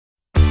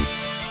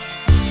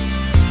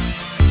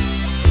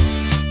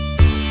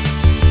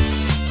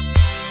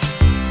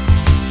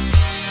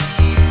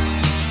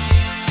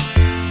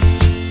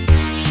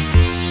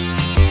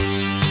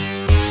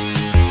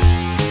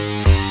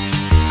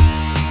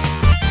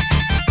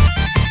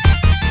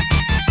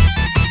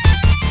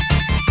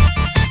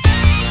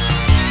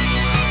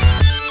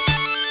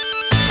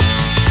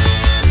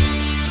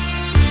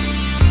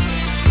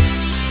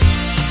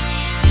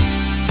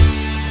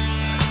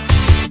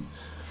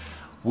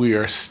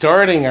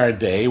starting our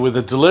day with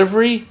a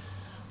delivery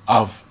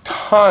of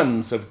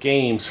tons of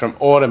games from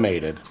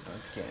Automated.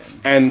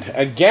 And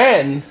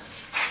again,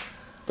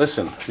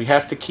 listen, we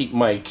have to keep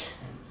Mike,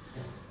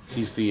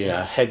 he's the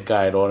head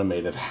guy at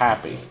Automated,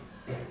 happy.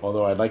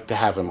 Although I'd like to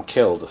have him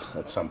killed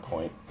at some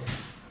point.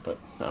 But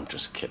I'm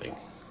just kidding.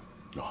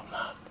 No, I'm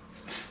not.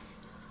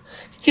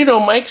 You know,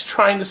 Mike's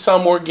trying to sell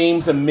more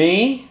games than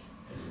me.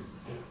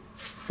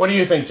 What do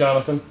you think,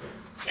 Jonathan?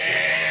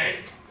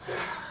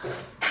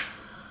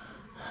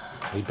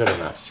 You better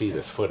not see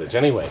this footage.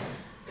 Anyway,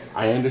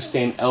 I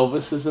understand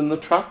Elvis is in the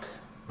truck.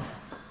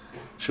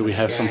 Should we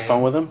have some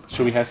fun with him?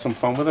 Should we have some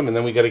fun with him? And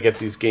then we got to get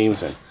these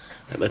games in. All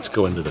right, let's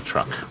go into the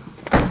truck.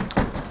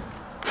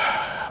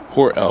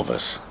 Poor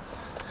Elvis.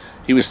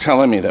 He was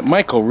telling me that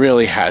Michael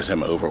really has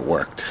him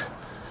overworked.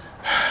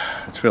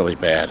 It's really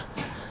bad.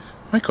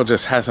 Michael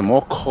just has him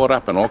all caught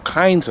up in all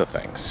kinds of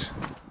things.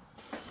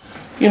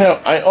 You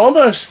know, I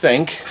almost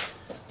think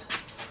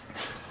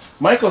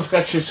Michael's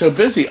got you so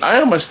busy, I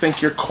almost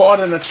think you're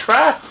caught in a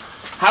trap.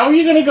 How are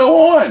you going to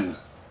go on?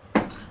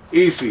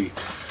 Easy.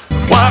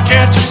 Why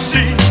can't you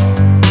see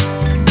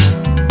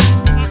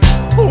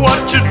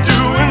what you're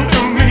doing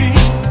to me?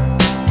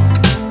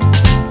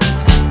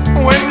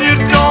 When you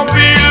don't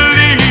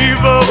believe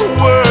a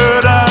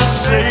word I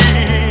say.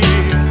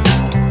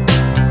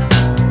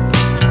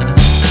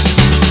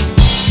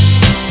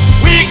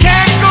 We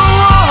can't go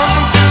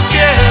on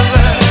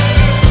together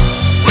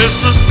with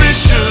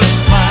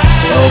suspicious minds.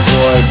 Oh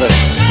boy, but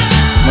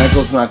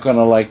Michael's not going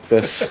to like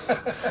this.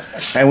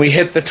 And we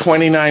hit the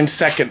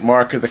 29-second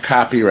mark of the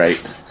copyright.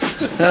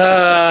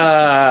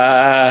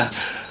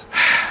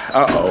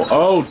 Uh-oh.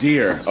 Oh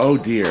dear. Oh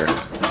dear.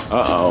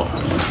 Uh-oh.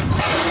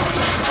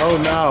 Oh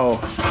no.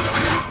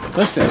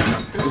 Listen,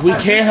 if we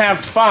can't have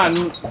fun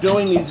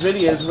doing these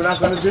videos, we're not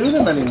going to do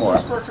them anymore.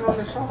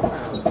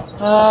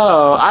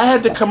 Oh, I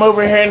had to come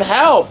over here and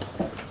help.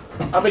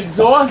 I'm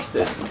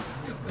exhausted.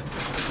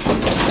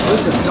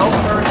 Listen,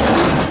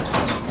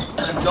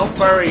 don't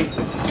bury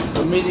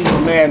the Medieval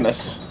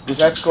Madness, because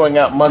that's going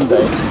out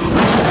Monday.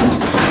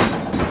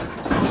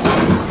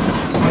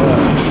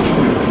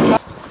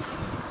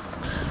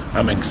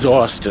 I'm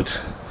exhausted.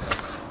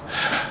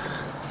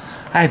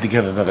 I had to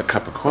get another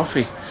cup of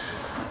coffee.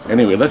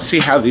 Anyway, let's see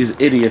how these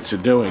idiots are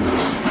doing.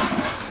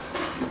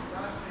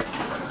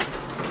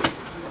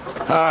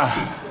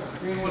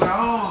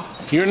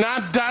 You're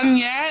not done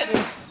yet?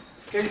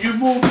 Can you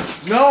move?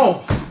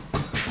 No.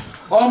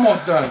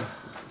 Almost done.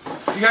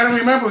 You gotta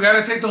remember, we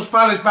gotta take those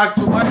pallets back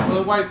to Mike,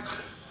 otherwise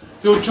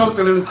he'll choke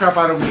the living crap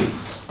out of me.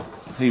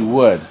 He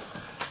would.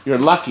 You're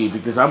lucky,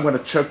 because I'm going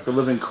to choke the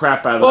living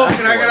crap out of that. Oh,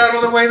 can I get out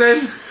of the way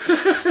then?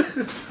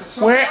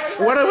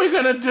 What are we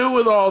going to do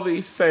with all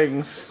these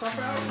things?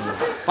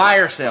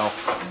 Fire sale.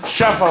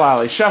 Shuffle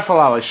alley,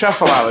 shuffle alley,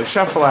 shuffle alley,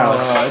 shuffle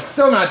alley. It's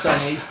still not done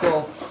yet. You're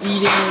still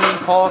eating,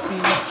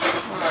 coffee,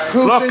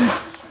 pooping. Look,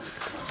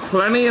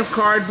 plenty of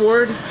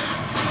cardboard.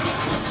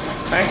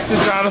 Thanks to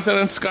Jonathan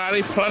and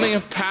Scotty. Plenty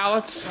of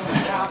pallets.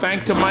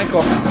 Thanks to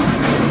Michael.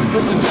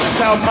 Listen, just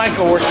tell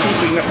Michael we're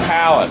keeping the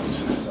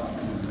pallets.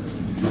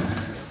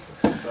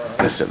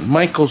 Listen,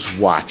 Michael's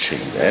watching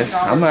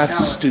this. I'm not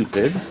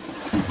stupid.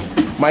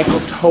 Michael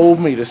told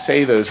me to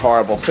say those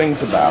horrible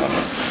things about him.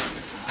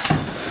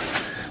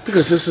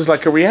 Because this is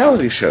like a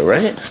reality show,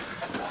 right?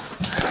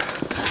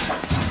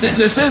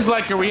 This is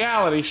like a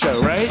reality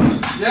show, right?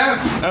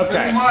 Yes, okay.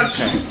 Very much.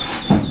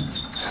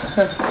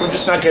 Okay. We're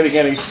just not getting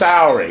any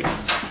salary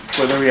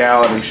for the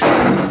reality show.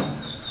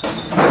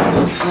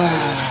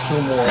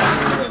 2 more,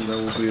 and that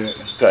will be it.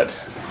 Good.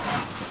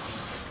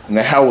 And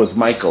the hell with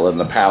Michael and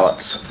the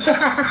pallets.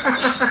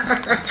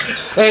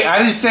 Hey, I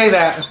didn't say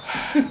that.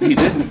 He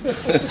didn't.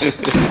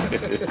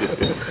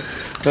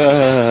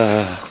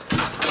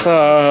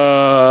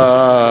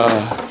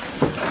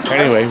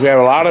 Anyway, we have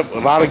a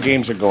lot of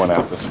games are going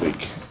out this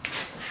week,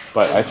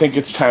 but I think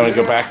it's time to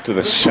go back to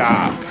the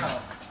shop.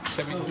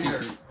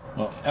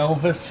 Well,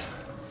 Elvis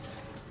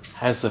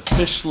has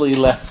officially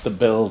left the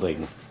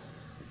building.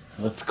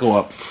 Let's go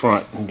up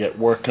front and get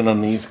working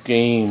on these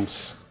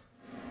games.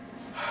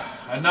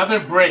 Another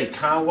break,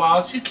 huh,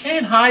 Wallace? You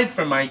can't hide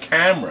from my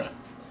camera.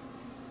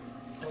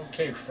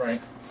 Okay,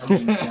 Frank. I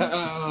mean,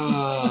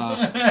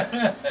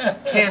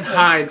 can't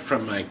hide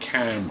from my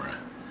camera.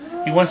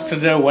 He wants to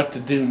know what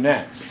to do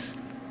next.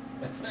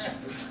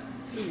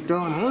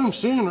 Going home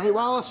soon, right,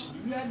 Wallace?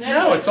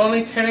 No, it's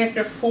only 10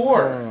 after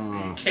 4.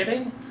 Are you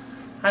kidding?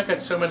 I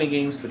got so many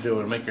games to do.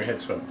 It'll make your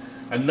head swim.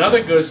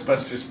 Another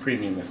Ghostbusters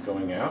Premium is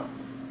going out.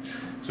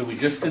 So we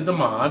just did the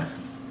mod.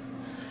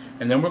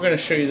 And then we're going to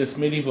show you this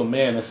Medieval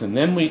Madness, and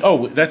then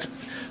that's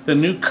the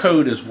new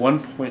code is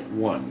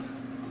 1.1.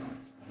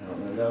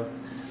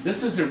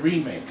 This is a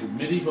remake, a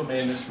Medieval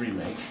Madness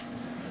remake,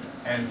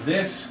 and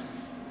this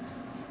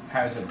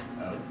has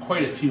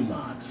quite a few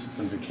mods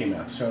since it came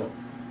out. So,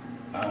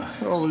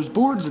 all those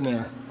boards in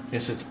there.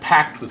 Yes, it's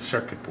packed with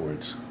circuit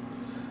boards.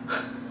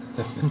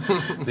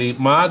 The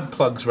mod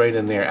plugs right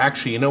in there.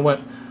 Actually, you know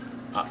what?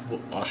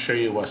 I'll show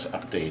you us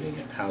updating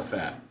it. How's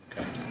that?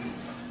 Okay.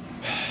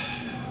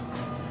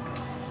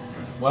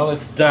 Well,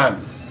 it's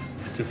done.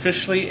 It's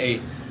officially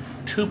a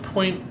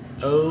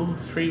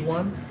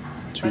 2.031.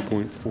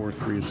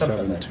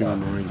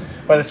 2.43729.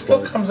 But it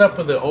still comes up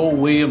with the old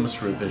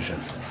Williams revision,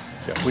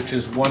 which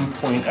is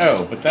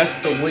 1.0, but that's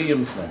the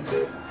Williams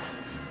number.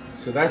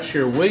 So that's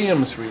your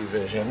Williams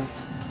revision,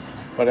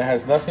 but it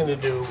has nothing to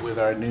do with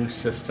our new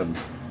system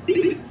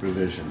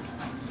revision.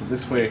 So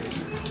this way,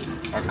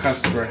 our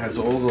customer has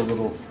all the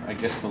little, I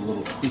guess, the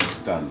little tweaks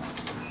done.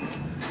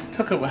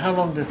 How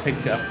long did it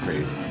take to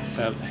upgrade?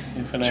 About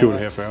half an hour?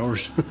 2.5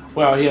 hours.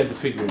 Well, he had to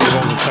figure it All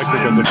out. the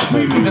technical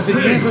difficulties. Because it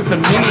uses a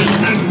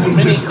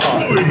mini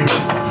card.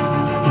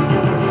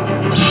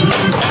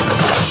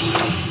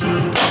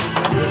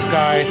 This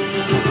guy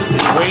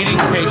is waiting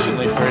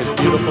patiently for his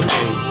beautiful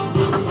game.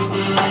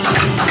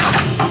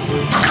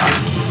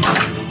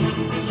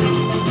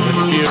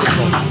 It's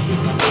beautiful.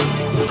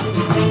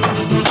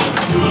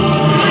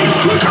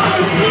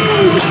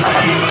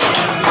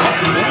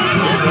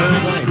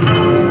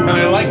 And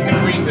I like the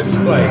green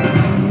display.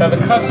 Now the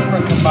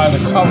customer can buy the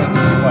color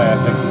display, I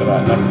think, for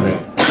that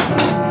upgrade.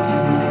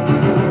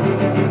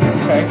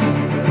 Okay.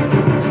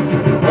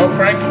 Well,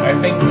 Frank, I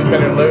think we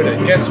better load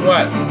it. Guess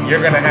what?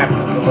 You're gonna have to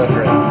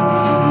deliver it.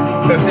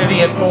 Those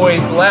idiot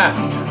boys left.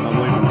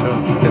 I'll leave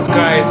them too. This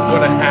guy is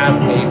gonna have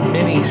a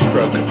mini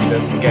stroke if he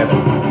doesn't get it.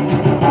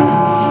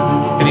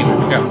 Anyway,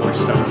 we got more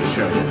stuff to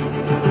show you.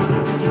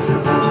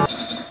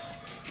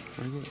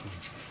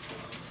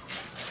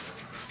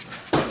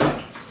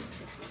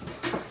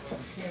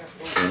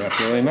 Turned out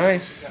really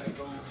nice.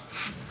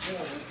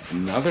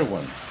 Another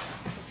one.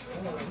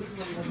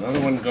 Another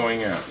one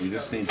going out. We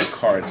just need the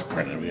cards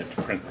printed. We have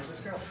to print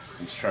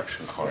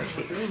instruction cards.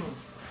 But I'm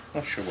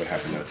not sure what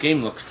happened. The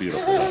game looks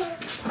beautiful,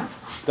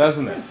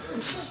 doesn't it?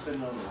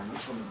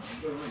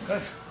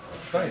 Good.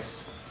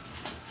 Nice.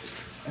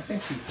 I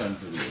think we've done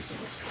videos of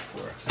this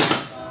before.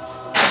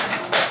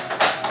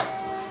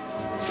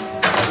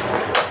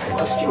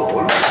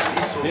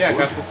 Yeah, I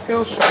got the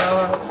skill shot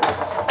out.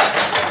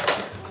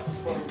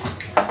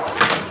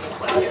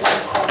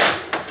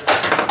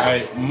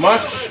 A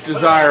much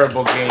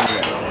desirable game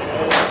now.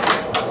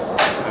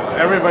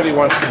 Everybody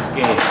wants this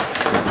game.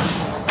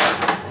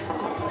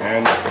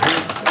 And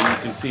you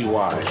can see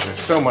why. There's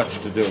so much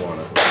to do on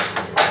it.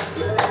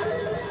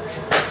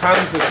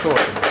 Tons of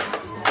toys.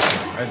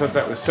 I thought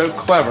that was so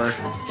clever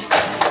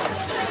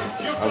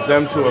of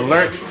them to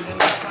alert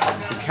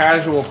the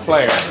casual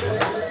player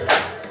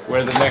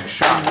where the next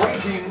shot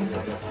was.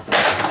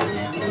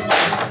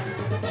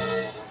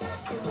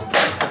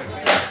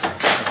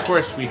 Of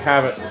course, we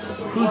have it.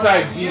 Whose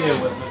idea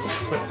was this to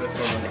put this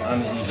on an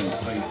uneven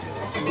plate?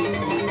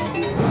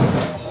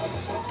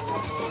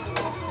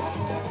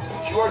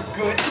 You're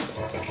good.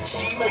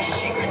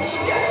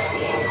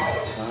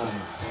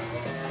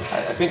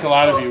 I think a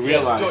lot of you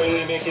realize,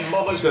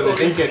 so they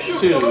didn't get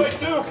sued,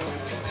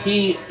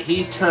 he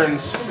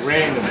turns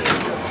randomly.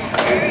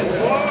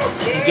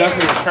 He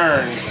doesn't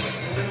turn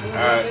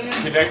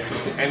connected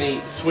to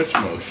any switch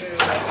motion.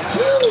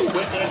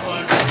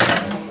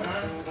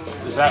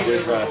 Because that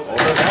was, although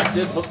that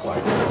did look like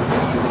it.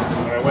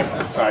 When I went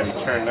this side, he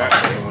turned that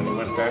way, and when he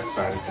went that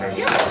side, he turned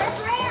that way.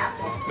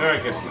 No, I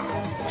guess not.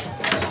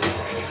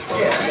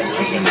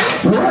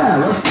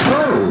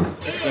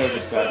 Just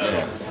noticed that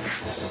there.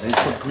 And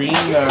put green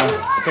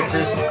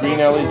stickers, green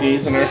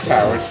LEDs in our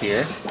towers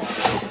here.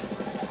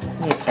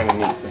 Really kind of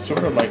neat. It's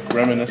sort of like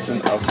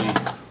reminiscent of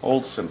the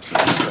old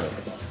Simpsons show.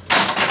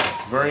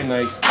 Very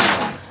nice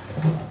game.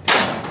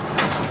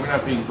 We're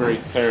not being very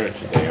thorough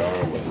today,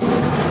 are we?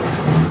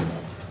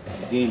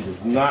 The game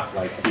does not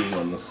like being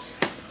on this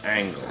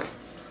angle.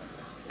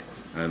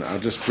 And I'll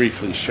just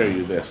briefly show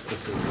you this.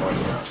 This is one.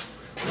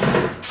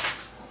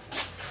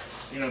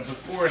 You know,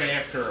 before and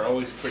after are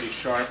always pretty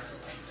sharp.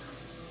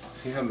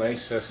 See how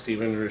nice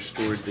Steven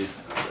restored the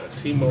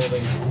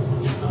T-molding,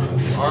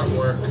 the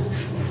artwork.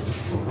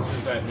 This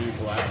is that new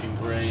black and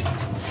gray.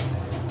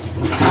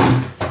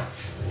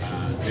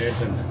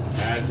 There's an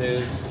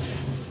as-is,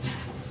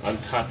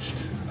 untouched,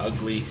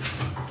 ugly.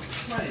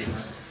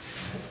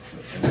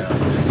 And now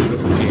this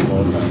beautiful game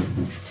all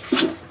done.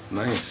 It's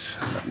nice.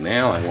 But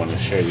now I want to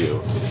show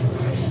you a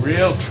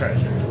real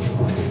treasure.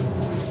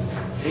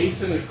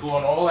 Jason is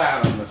going all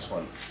out on this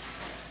one.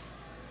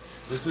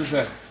 This is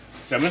a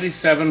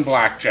 77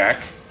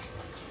 blackjack.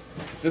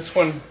 This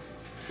one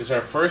is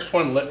our first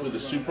one lit with the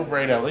super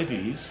bright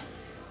LEDs.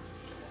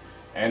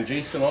 And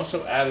Jason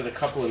also added a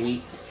couple of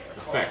neat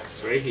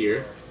effects right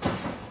here.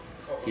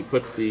 He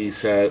put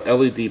these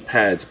LED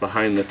pads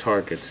behind the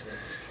targets.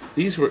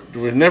 There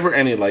were never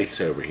any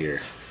lights over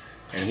here.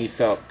 And he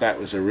felt that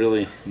was a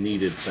really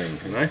needed thing.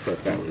 And I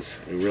thought that was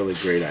a really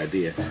great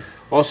idea.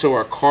 Also,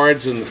 our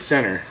cards in the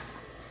center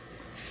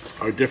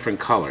are different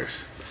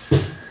colors.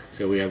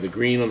 So we have the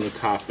green on the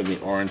top and the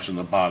orange on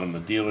the bottom. The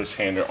dealer's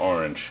hand are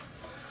orange.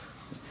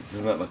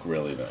 Doesn't that look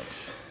really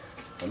nice?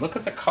 And look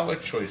at the color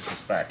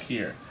choices back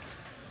here.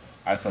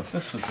 I thought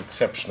this was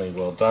exceptionally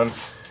well done.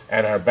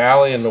 And our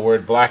Bally and the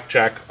word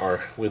blackjack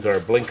are with our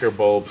blinker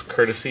bulbs,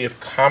 courtesy of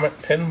Comet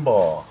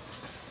Pinball.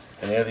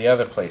 And there are the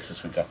other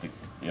places we got the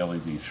the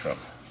LEDs from.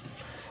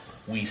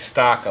 We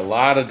stock a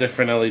lot of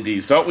different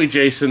LEDs, don't we,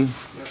 Jason?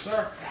 Yes,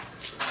 sir.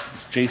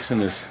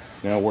 Jason is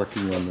now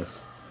working on this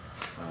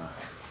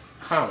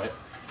Comet,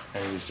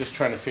 and he was just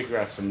trying to figure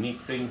out some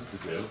neat things to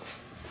do.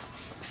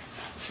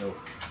 So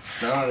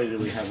not only do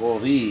we have all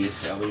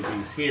these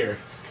LEDs here,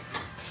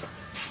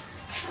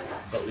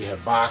 but we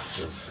have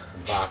boxes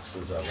and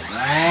boxes of them.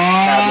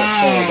 Cabinet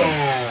full of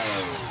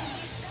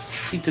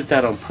them. He did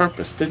that on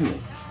purpose, didn't he?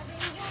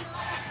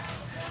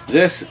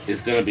 This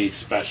is going to be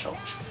special.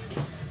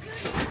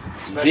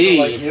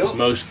 The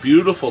most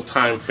beautiful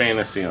time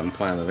fantasy on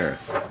planet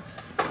Earth.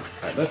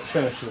 Alright, let's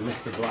finish with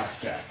Mr.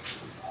 Blackjack.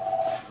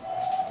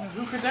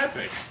 Who could that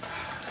be?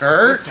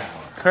 Kurt?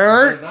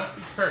 Kurt? Not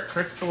be Kurt.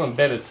 Kurt's still in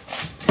bed. It's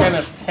 10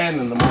 of 10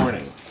 in the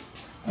morning.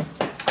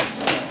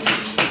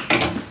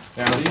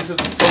 Now these are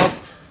the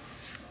soft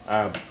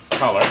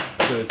color,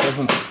 so it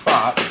doesn't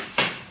spot.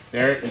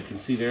 There, you can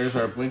see there's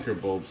our blinker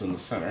bulbs in the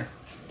center.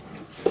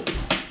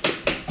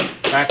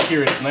 Back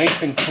here it's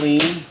nice and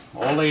clean,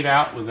 all laid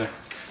out with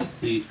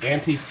the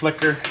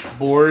anti-flicker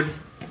board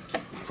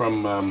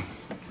from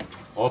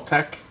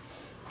Alltech.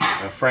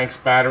 Frank's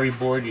battery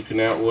board you can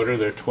now order.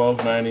 They're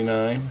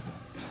 $12.99,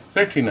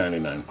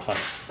 $13.99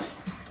 plus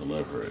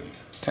delivery.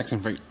 Tax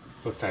and freight.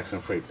 With tax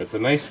and freight. But the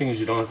nice thing is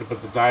you don't have to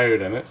put the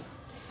diode in it.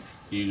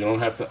 You don't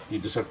have to. You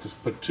just have to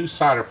put 2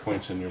 solder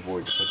points in your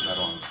board to put that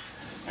on,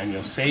 and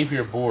you'll save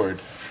your board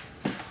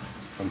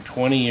from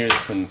 20 years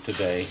from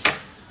today.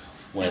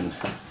 When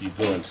you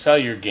go and sell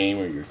your game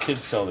or your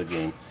kids sell the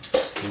game,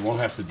 you won't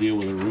have to deal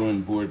with a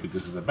ruined board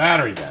because of the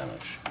battery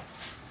damage.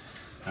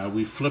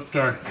 We flipped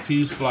our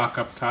fuse block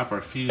up top.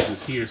 Our fuse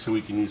is here so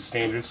we can use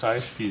standard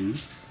size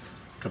fuse.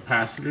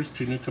 Capacitors,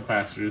 2 new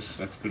capacitors,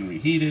 that's been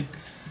reheated.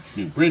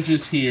 New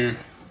bridges here,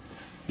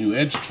 new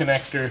edge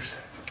connectors.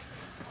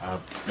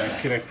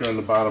 That connector on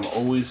the bottom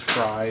always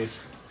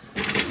fries.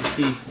 You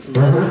see, it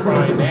won't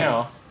fry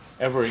now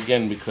ever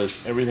again because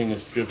everything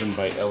is driven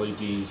by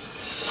LEDs,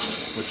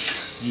 which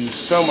use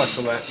so much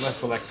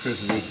less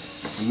electricity,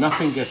 and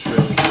nothing gets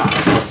really hot.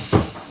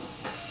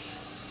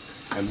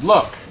 And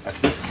look at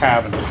this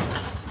cabinet.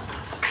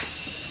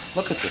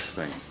 Look at this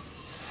thing.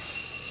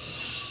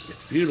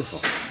 It's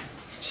beautiful.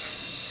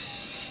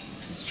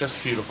 It's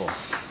just beautiful.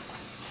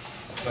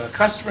 The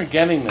customer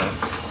getting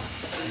this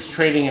is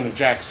trading in a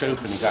Jack's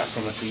Open he got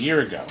from us a year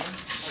ago.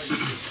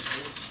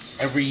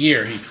 Every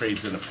year he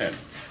trades in a pen.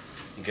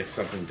 He gets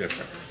something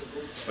different.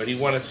 But he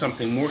wanted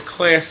something more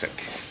classic.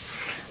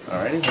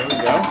 Alrighty, here we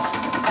go.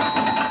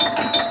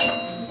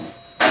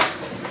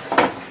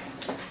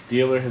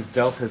 Dealer has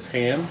dealt his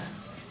hand.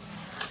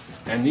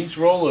 And these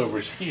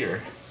rollovers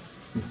here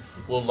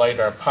will light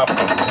our pop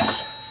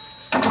overs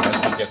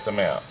as we get them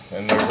out.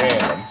 And they're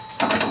random,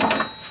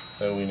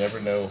 so we never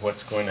know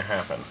what's going to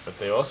happen. But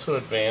they also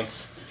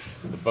advance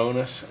the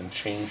bonus and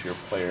change your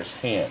player's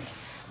hand.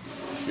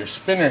 Your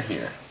spinner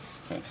here,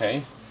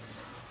 okay?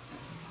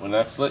 When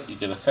that's lit, you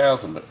get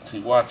 1,000. But see,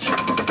 watch.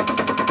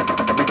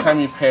 Every time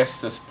you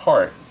pass this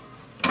part,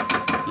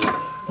 you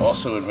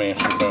also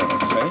advance your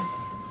bonus. See?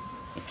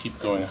 You keep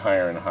going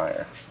higher and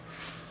higher.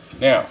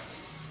 Now,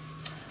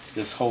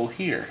 this hole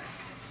here,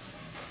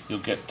 you'll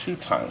get 2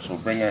 times. We'll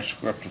bring our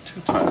screw up to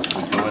 2 times if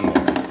we go in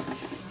there.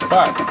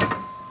 But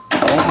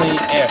only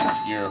if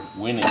you're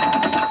winning.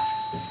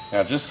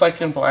 Now, just like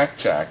in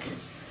blackjack,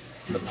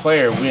 the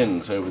player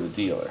wins over the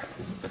dealer.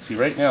 But see,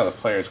 right now the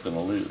player's going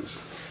to lose.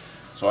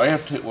 So I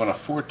have to hit one of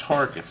 4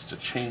 targets to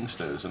change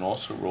those and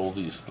also roll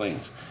these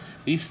things.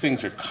 These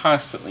things are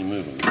constantly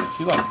moving. You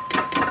see, look.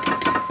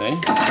 See?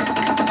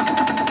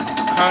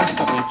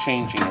 Constantly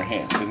changing your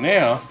hand. So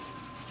now,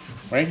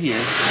 right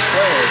here,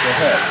 player go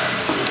ahead.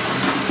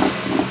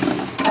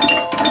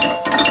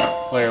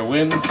 Player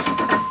wins. I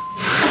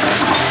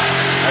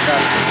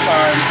got it this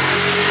time.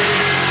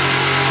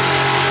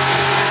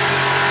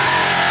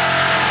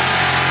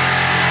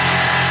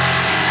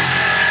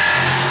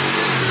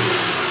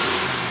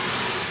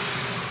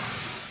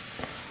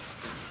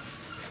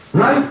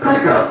 Nice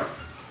pickup.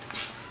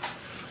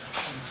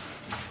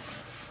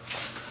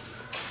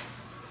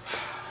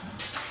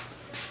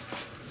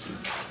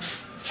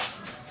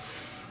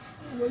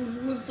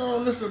 What's all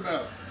this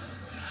about?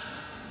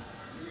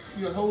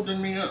 You're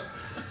holding me up.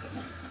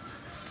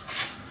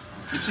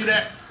 You see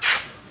that?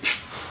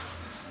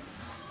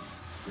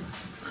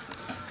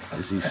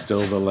 Is he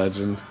still the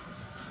legend?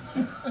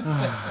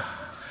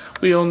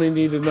 We only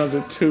need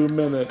another 2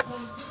 minutes.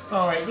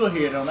 All right, go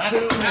ahead on that.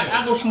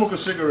 I'll go smoke a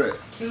cigarette.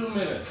 2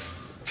 minutes.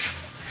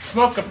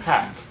 Smoke a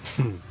pack.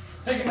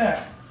 Take a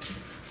nap.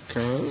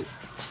 Kurt?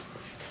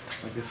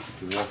 I guess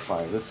we can walk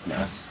by this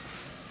mess.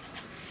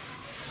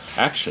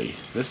 Actually,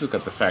 this has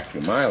got the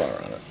factory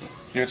Mylar on it.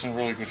 Yeah, it's in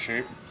really good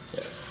shape.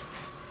 Yes.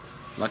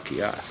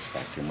 Lucky us,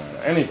 factory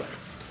Mylar. Anyway,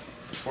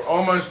 we're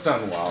almost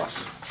done,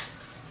 Wallace.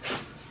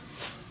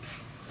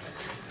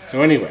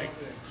 So anyway,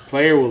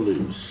 player will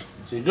lose.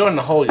 So you go in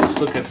the hole, you'll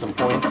still get some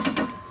points.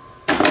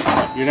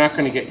 But you're not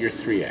going to get your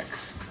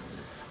 3x.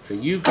 So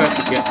you've got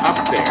to get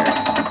up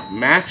there,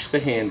 match the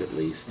hand at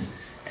least,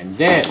 and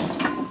then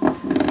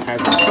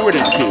have the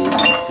fortitude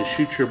to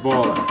shoot your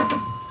ball in.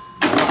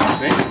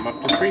 See, I'm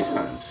up to 3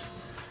 times.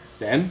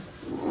 Then,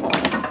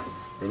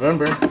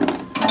 remember,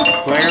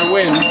 player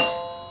wins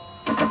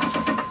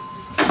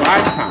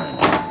 5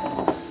 times.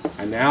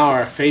 And now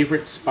our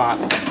favorite spot.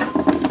 That's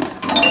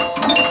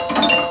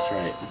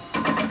right.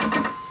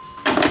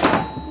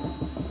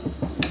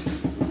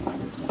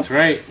 That's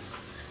right.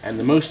 And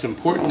the most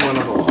important one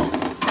of all.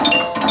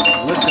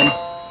 Listen.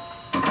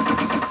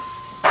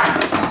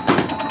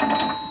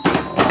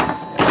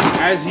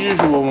 As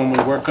usual, when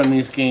we work on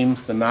these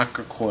games, the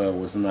knocker coil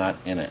was not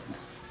in it.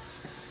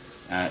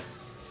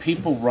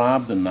 People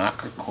rob the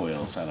knocker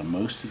coils out of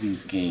most of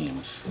these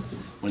games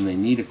when they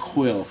need a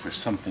coil for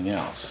something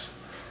else,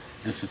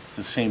 because it's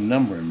the same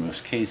number in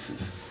most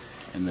cases,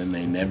 and then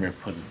they never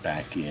put it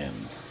back in.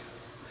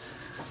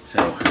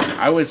 So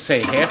I would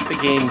say half the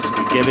games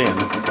we get in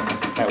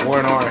that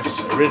weren't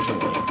ours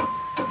originally,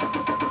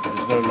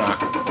 there's no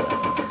knocker coil.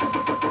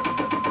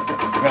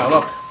 Now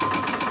look,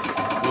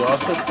 we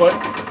also put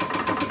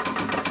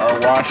our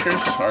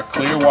washers, our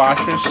clear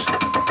washers,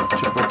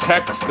 to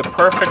protect the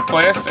perfect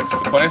plastics.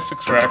 The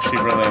plastics are actually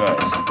really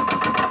nice.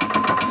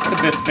 Just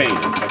a bit faded,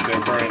 but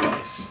they're very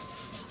nice.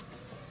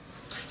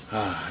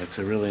 It's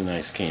a really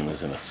nice game,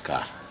 isn't it,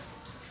 Scott?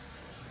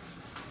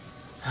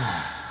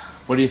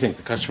 What do you think?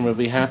 The customer will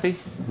be happy?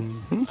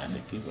 Mm-hmm. I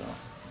think he will.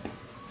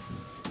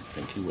 I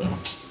think he will.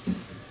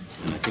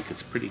 And I think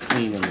it's pretty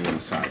clean on the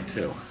inside,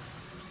 too.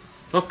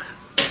 Look,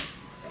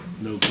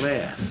 no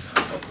glass.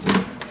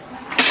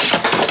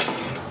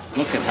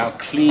 Look at how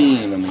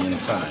clean on the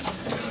inside.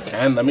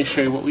 And let me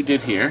show you what we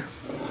did here.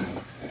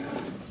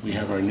 We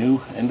have our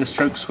new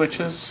end-of-stroke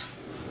switches,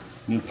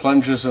 new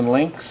plungers and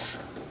links.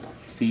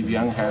 Steve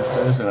Young has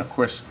those, and of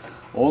course,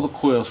 all the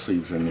coil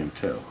sleeves are new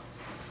too.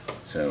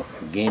 So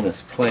the game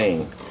is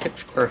playing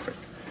pitch perfect.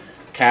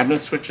 Cabinet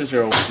switches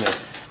are always new.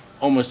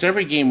 Almost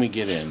every game we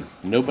get in,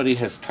 nobody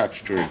has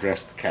touched or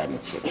addressed the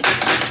cabinet switches.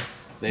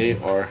 They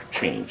are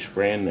changed,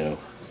 brand new.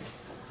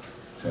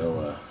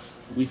 So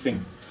we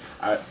think,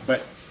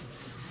 but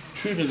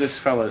true to this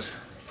fellow's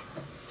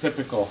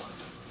typical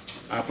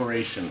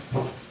operation,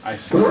 I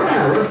suspect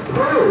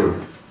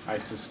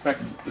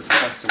that this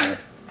customer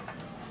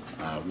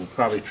will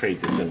probably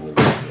trade this in with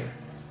me here.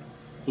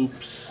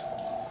 Oops.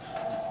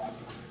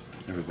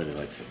 Everybody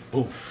likes it.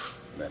 Boof.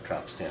 And that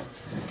drops down.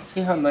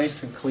 See how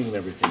nice and clean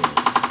everything is.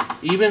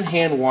 Even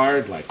hand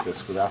wired like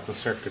this without the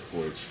circuit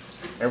boards.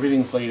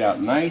 Everything's laid out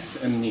nice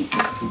and neat.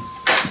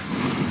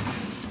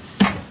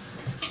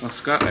 Well,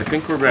 Scott, I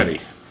think we're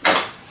ready.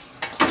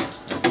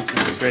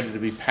 Ready to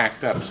be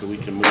packed up so we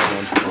can move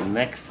on to the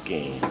next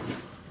game.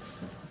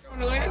 Go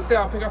to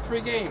Lansdale, pick up 3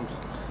 games.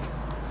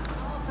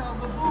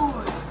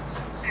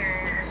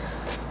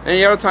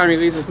 Any other time he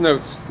leaves us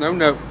notes. No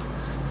note.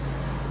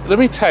 Let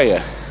me tell you,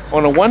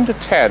 on a 1 to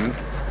 10,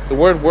 the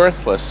word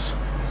worthless. I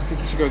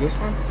think you should go this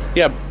one.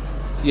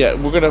 Yeah,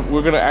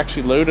 we're gonna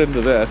actually load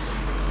into this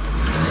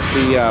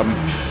the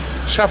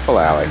shuffle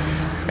alley.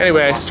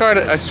 Anyway, I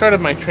started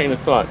my train of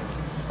thought.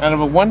 Out of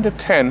a 1 to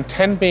 10,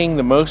 10 being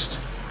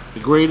the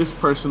greatest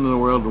person in the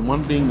world, and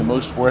 1 being the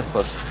most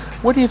worthless.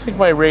 What do you think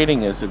my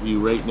rating is of you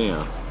right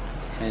now?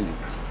 10.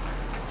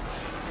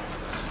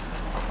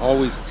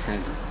 Always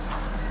 10.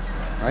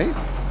 Right?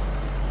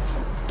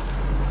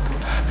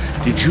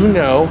 Did you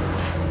know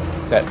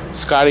that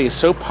Scotty is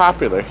so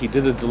popular, he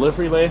did a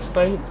delivery last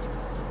night,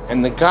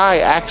 and the guy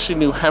actually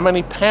knew how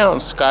many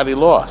pounds Scotty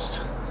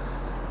lost.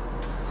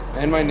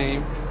 And my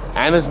name.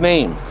 And his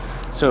name.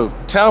 So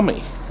tell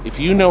me, if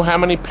you know how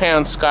many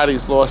pounds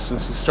Scotty's lost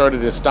since he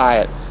started his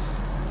diet,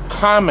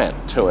 comment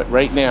to it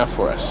right now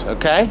for us,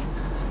 okay?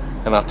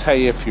 And I'll tell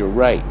you if you're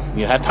right.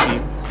 You have to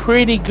be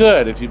pretty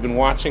good if you've been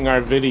watching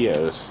our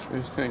videos. What do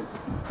you think?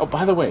 Oh,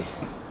 by the way,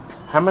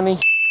 how many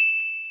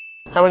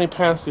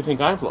pounds do you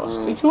think I've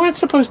lost? You weren't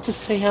supposed to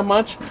say how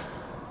much.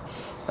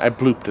 I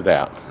blooped it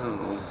out. I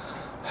don't know.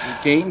 You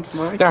gained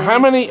my Now, how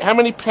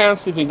many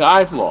pounds do you think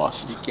I've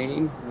lost? You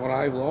gained what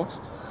I've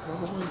lost?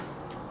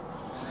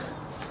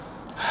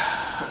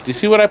 Do you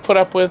see what I put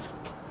up with?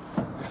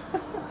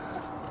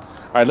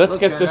 All right, let's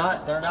get this.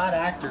 They're not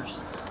actors.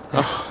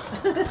 Oh,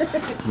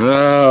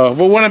 well,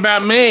 what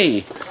about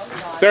me?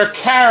 They're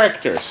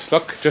characters.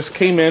 Look, just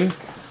came in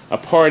a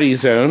party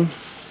zone.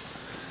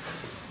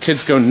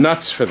 Kids go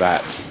nuts for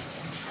that.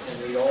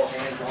 And we all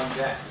hands on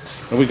deck.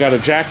 And we got a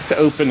jacks to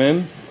open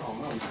in.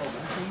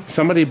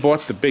 Somebody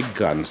bought the big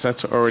guns.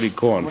 That's already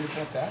gone.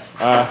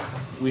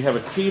 We have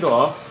a teed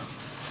off.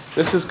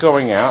 This is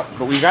going out,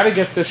 but we got to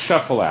get this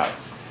shuffle out.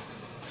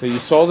 So you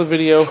saw the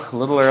video a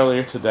little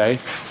earlier today.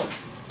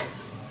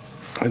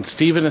 And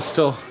Steven is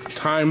still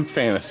time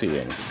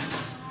fantasying.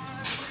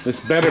 This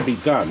better be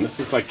done. This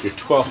is like your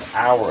 12th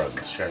hour of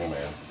this young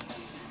man.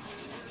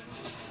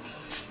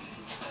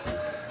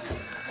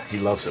 He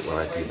loves it when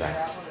I do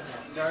that.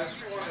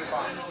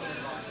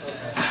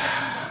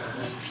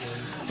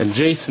 And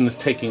Jason is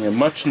taking a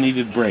much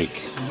needed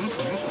break.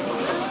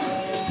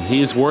 And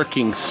he is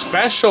working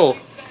special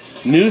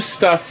new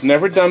stuff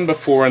never done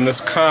before in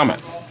this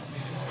Comet.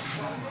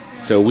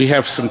 So we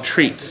have some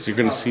treats. You're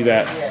going to see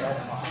that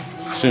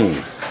soon.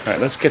 All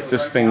right, let's get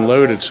this thing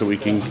loaded so we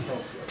can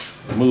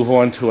move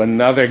on to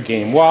another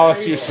game.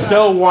 Wallace, you're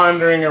still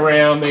wandering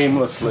around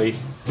aimlessly.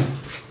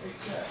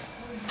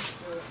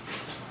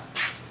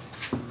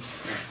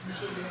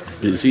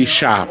 Busy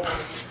shop.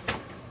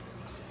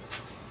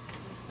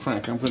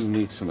 Frank, I'm going to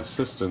need some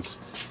assistance.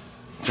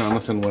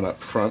 Jonathan went up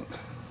front.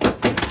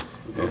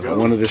 And I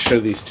wanted to show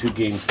these two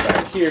games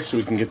back here so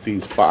we can get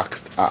these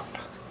boxed up.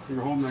 You're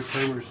holding that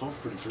camera yourself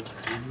pretty good.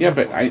 Yeah,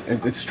 but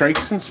it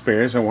strikes and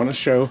spares. I want to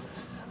show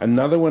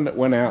another one that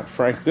went out,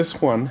 Frank. This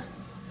one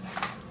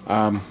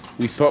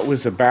we thought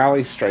was a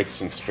Bally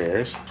strikes and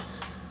spares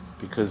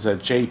because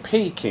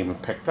JP came and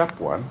picked up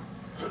one,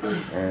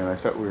 and I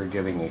thought we were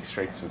getting a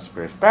strikes and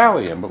spares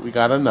Bally in, but we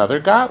got another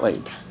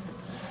Gottlieb.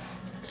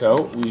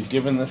 So we've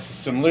given this a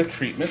similar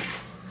treatment,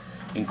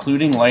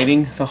 including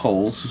lighting the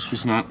holes. This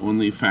was not on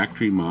the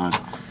factory mod,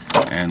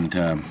 and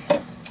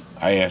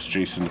I asked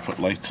Jason to put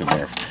lights in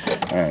there.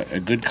 A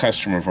good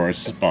customer of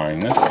ours is buying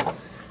this,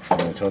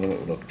 and I told him it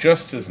would look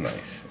just as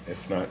nice,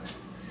 if not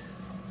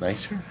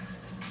nicer.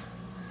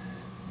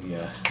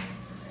 Yeah,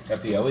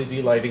 got the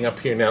LED lighting up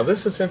here. Now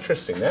this is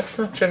interesting. That's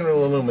not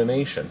general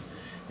illumination.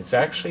 It's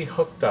actually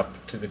hooked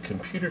up to the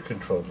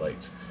computer-controlled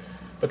lights,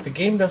 but the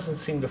game doesn't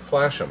seem to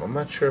flash them. I'm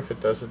not sure if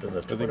it does it in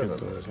the tournament. I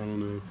think it does. I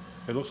don't know.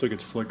 It looks like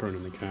it's flickering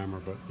in the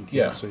camera, but you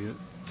can't see it.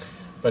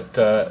 But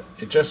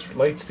it just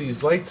lights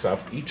these lights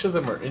up. Each of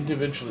them are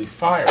individually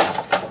fired,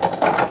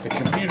 but the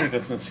computer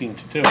doesn't seem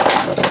to do it.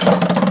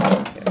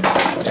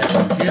 Yes.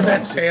 You hear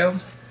that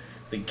sound?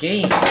 The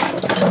game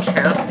is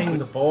counting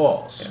the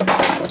balls.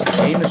 The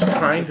game is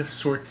trying to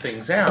sort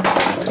things out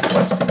because it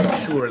wants to make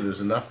sure there's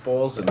enough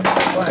balls in the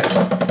play.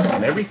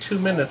 And every 2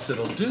 minutes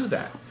it'll do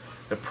that.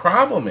 The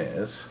problem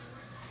is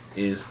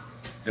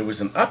there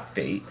was an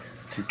update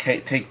to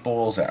take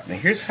balls out. Now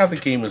here's how the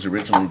game was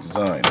originally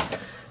designed.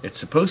 It's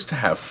supposed to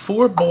have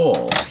 4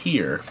 balls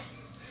here,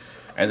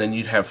 and then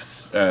you'd have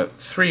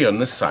 3 on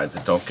this side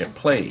that don't get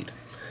played.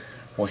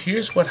 Well,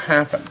 here's what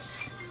happened.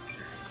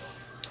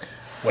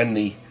 When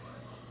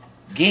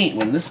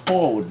this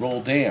ball would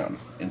roll down,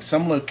 in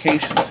some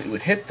locations it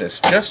would hit this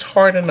just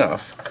hard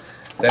enough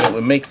that it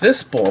would make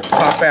this ball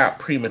pop out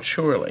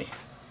prematurely.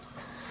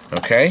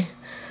 Okay?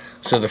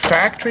 So the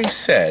factory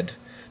said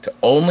to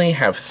only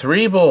have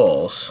 3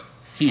 balls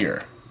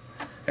here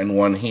and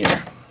 1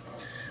 here.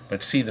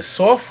 But see, the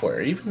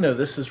software, even though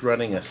this is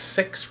running a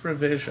 6th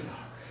revision,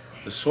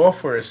 the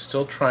software is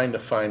still trying to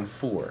find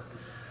 4.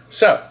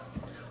 So,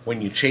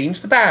 when you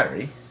change the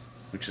battery,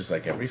 which is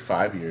like every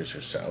 5 years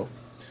or so,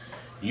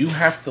 you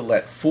have to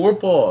let 4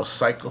 balls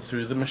cycle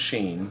through the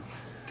machine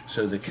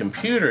so the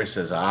computer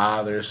says,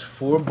 there's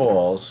 4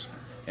 balls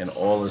and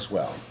all is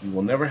well. You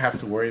will never have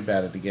to worry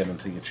about it again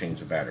until you change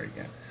the battery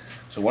again.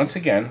 So once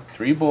again,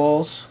 3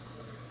 balls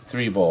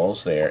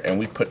there, and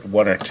we put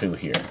 1 or 2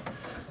 here.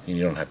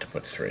 You don't have to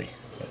put 3. It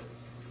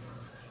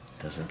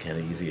doesn't get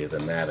easier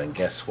than that, and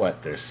guess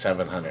what? There's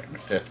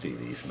 750 of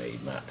these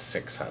made, not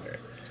 600.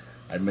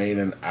 I made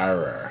an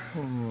error.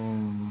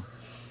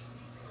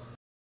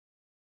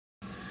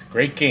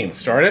 Great game.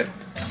 Start it?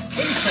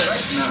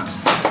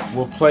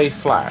 We'll play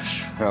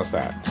Flash. How's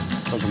that?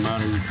 Doesn't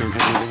matter, you can't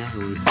have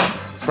anything out.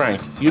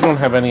 Frank, you don't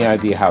have any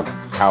idea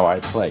how I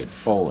play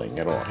bowling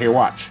at all. Here,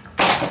 watch.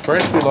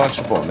 First we launch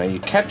the ball. Now you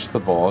catch the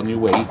ball and you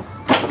wait.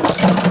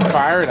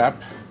 Fire it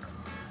up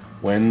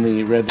when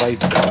the red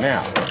light's go.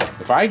 Now,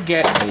 if I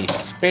get a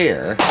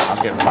spare,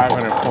 I'll get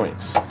 500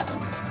 points.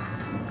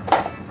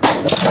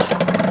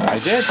 I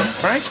did.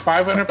 Frank,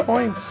 500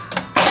 points.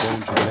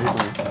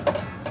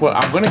 Well,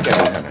 I'm going to get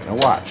 800. Now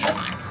watch.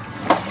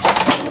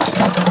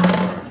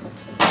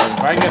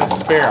 If I get a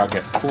spare, I'll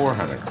get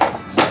 400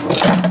 points.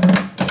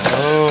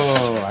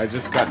 Oh, I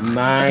just got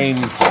 9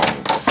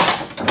 points.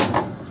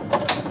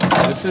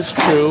 This is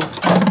true.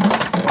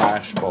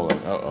 Flash bowling.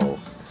 Uh-oh.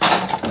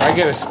 If I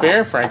get a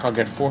spare, Frank, I'll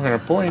get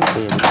 400 points.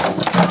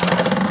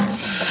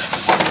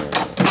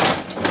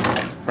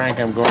 Frank,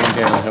 I'm going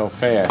downhill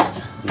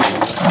fast.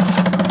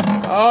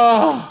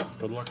 Oh!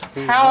 Good luck.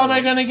 How am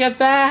I going to get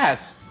that?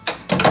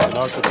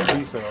 Knock the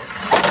piece out.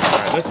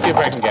 Alright, let's see if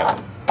I can get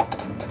it.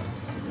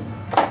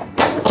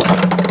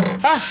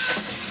 Ah!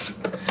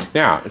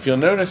 Now, if you'll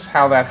notice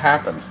how that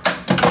happened,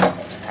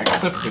 I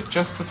clipped it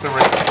just at the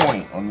right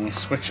point on these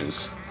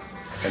switches,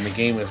 and the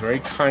game was very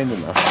kind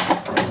enough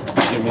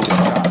to give me the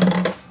shot.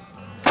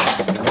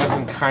 It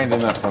wasn't kind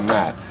enough on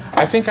that.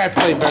 I think I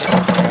play better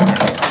with the other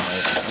hand.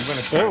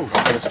 I'm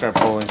going to start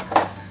bowling.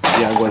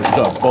 Yeah, I'm going to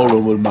start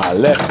bowling with my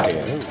left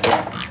hand.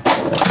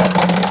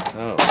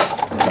 Oh,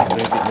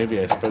 maybe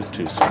I spoke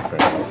too soon.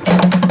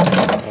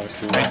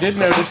 I did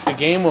notice the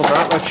game will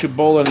not let you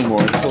bowl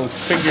anymore until it's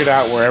figured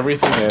out where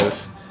everything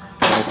is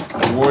and it's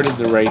awarded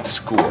the right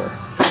score.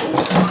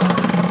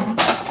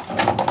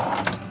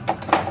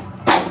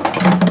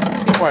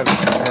 See why this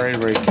is very,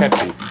 very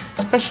catchy,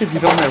 especially if you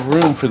don't have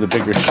room for the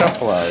bigger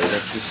shuffle area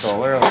that you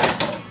saw earlier.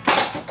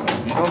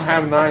 If you don't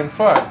have 9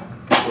 foot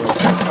for a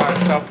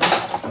 6-size shuffle,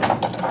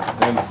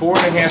 then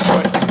 4.5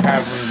 foot you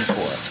have room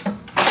for.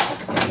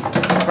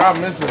 The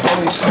problem is there's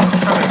only some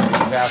kind of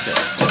these out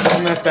there.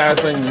 Isn't that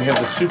dazzling? You have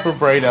the super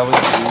bright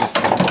LEDs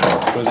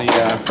for the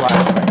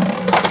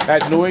flashbangs.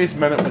 That noise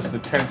meant it was the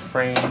 10th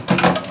frame.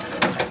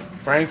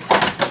 Frank,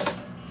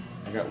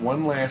 I got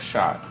one last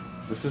shot.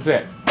 This is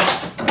it.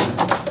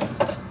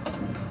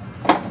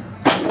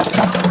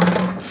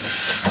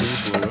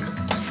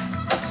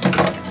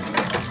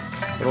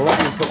 It'll let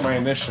me put my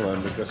initial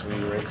in because we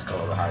erased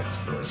all the high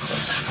scores.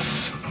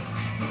 So.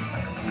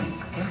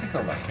 I think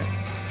I like it.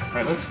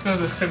 Alright, let's go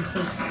to the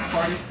Simpsons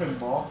Party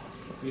Pinball.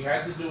 We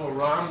had to do a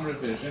ROM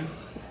revision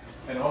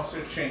and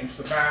also change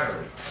the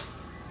battery.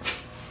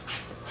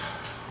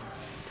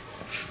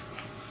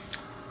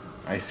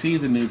 I see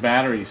the new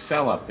battery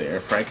cell up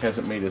there. Frank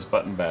hasn't made his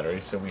button battery,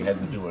 so we had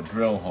to do a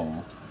drill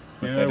hole.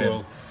 Yeah,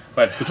 well.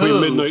 But Between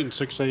midnight and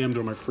 6 a.m.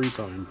 during my free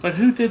time. But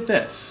who did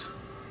this?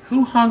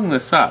 Who hung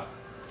this up?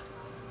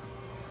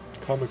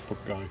 Comic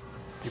book guy.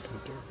 He put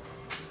it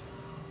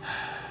there.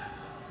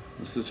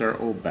 This is our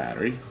old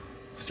battery.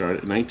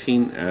 Started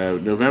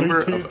November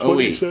of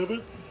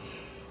 08.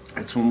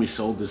 That's when we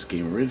sold this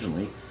game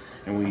originally,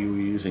 and we were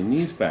using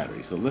these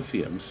batteries, the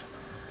lithiums.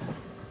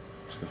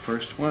 It's the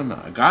first one.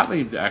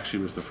 Gottlieb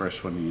actually was the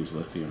first one to use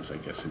lithiums, I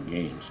guess, in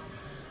games.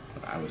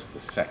 But I was the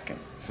second.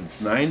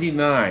 Since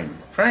 '99.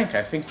 Frank,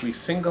 I think we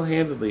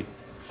single-handedly...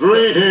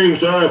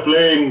 Greetings,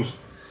 Earthlings!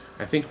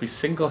 I think we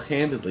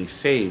single-handedly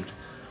saved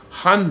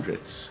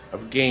hundreds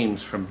of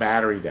games from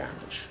battery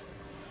damage.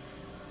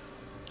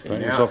 See,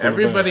 now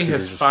everybody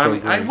has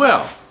finally... I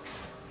will!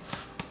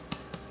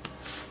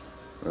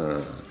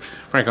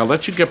 Frank, I'll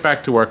let you get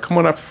back to work. Come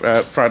on up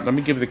front. Let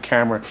me give the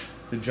camera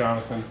to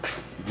Jonathan,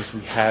 because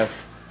we have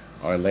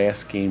our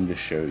last game to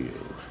show you.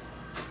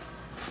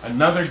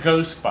 Another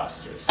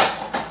Ghostbusters.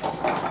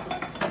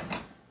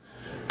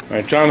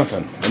 Alright,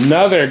 Jonathan,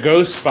 another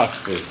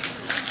Ghostbusters.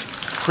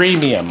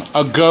 Premium,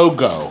 a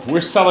go-go.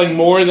 We're selling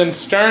more than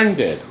Stern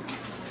did.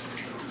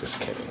 Just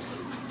kidding.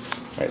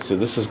 Alright, so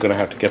this is going to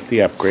have to get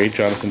the upgrade.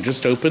 Jonathan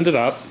just opened it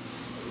up.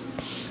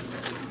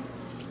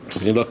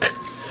 If you look...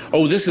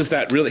 Oh, this is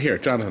that really... Here,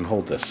 Jonathan,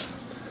 hold this.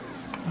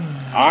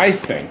 I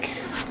think...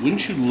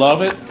 Wouldn't you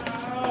love it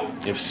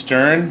if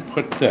Stern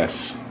put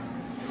this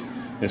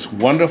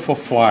wonderful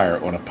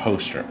flyer on a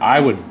poster?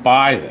 I would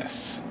buy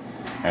this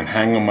and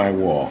hang on my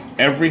wall.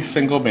 Every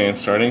single band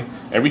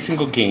every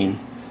single game,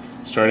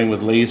 starting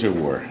with Laser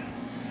War,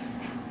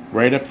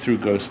 right up through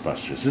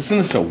Ghostbusters. Isn't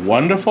this a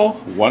wonderful,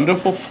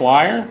 wonderful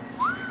flyer?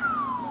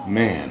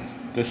 Man,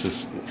 this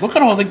is... Look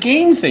at all the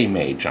games they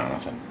made,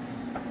 Jonathan.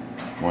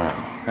 Wow,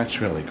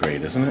 that's really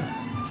great, isn't it?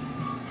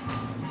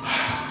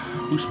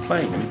 Who's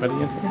playing? Anybody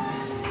in here?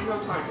 No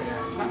time for that.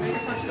 Mega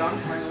Touch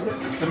done. Can I load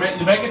it?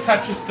 The Mega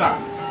Touch is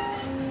done.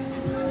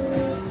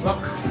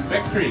 Look,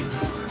 victory.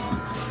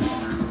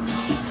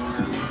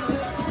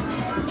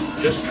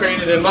 Just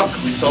traded in. Look,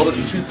 we sold it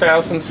in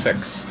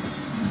 2006.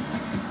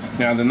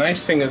 Now the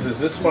nice thing is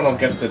this one will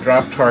get the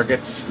drop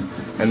targets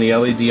and the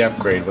LED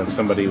upgrade when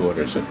somebody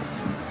orders it.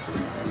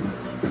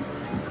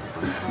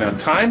 Now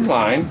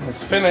Timeline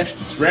is finished.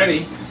 It's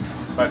ready,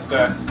 but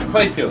the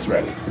playfield's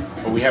ready.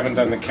 But we haven't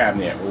done the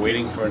cabinet yet. We're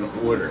waiting for an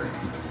order.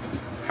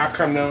 How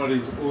come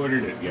nobody's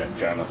ordered it yet,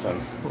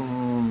 Jonathan?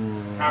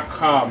 How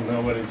come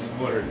nobody's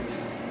ordered it?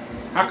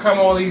 How come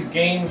all these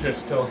games are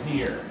still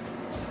here?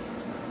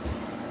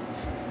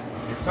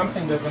 If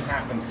something doesn't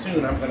happen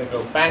soon, I'm going to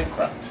go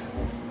bankrupt.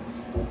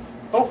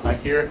 Oh, I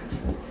hear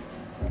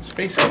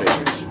Space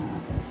Invaders.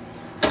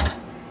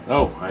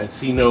 Oh, I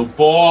see no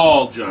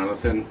ball,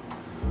 Jonathan.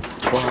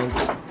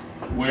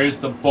 Where's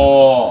the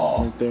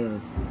ball? Right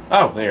there.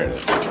 Oh, there it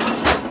is.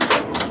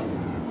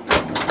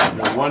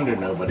 No wonder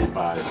nobody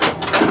buys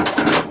this.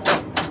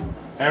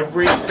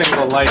 Every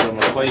single light on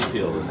the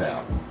playfield is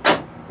out.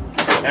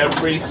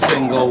 Every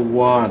single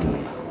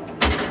one.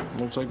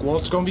 Looks like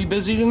Walt's gonna be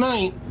busy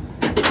tonight.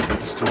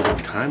 Still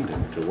have time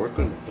to work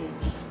on the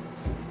games.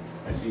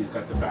 I see he's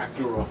got the back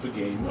door off a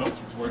game. Oh,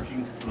 he's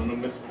working on a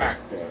Miss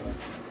Pac-Man.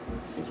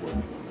 He's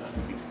working on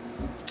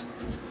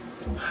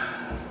that.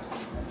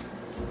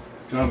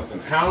 Jonathan,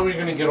 how are we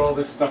going to get all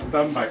this stuff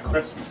done by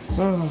Christmas?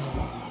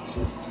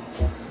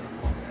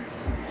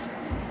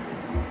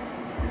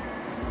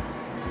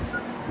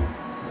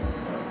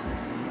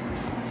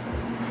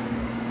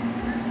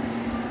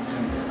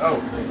 Oh,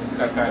 he's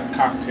got that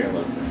cocktail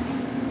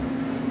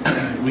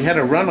open. We had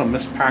a run on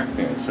Miss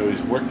Pac-Man, so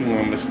he's working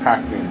on Miss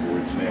Pac-Man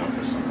boards now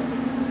for somebody.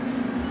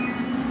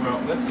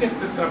 Well, let's get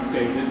this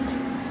updated.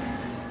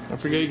 I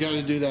forget you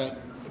gotta do that.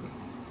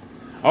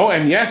 Oh,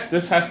 and yes,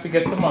 this has to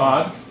get the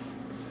mod.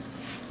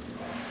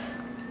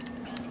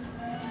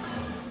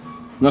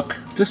 Look,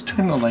 just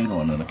turn the light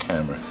on the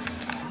camera.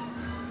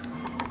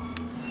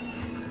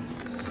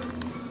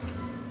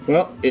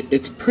 Well,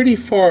 it's pretty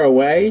far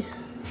away.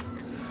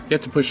 You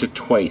have to push it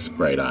twice,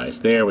 Bright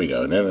Eyes. There we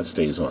go, and then it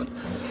stays on.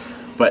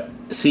 But,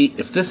 see,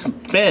 if this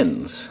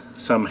bends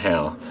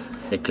somehow,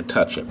 it could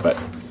touch it. But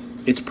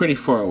it's pretty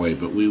far away,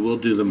 but we will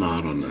do the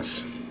mod on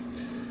this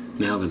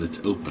now that it's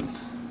open.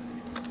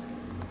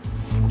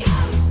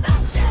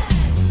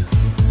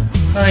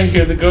 I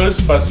hear the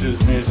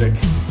Ghostbusters music.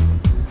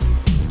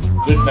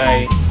 Good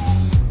night.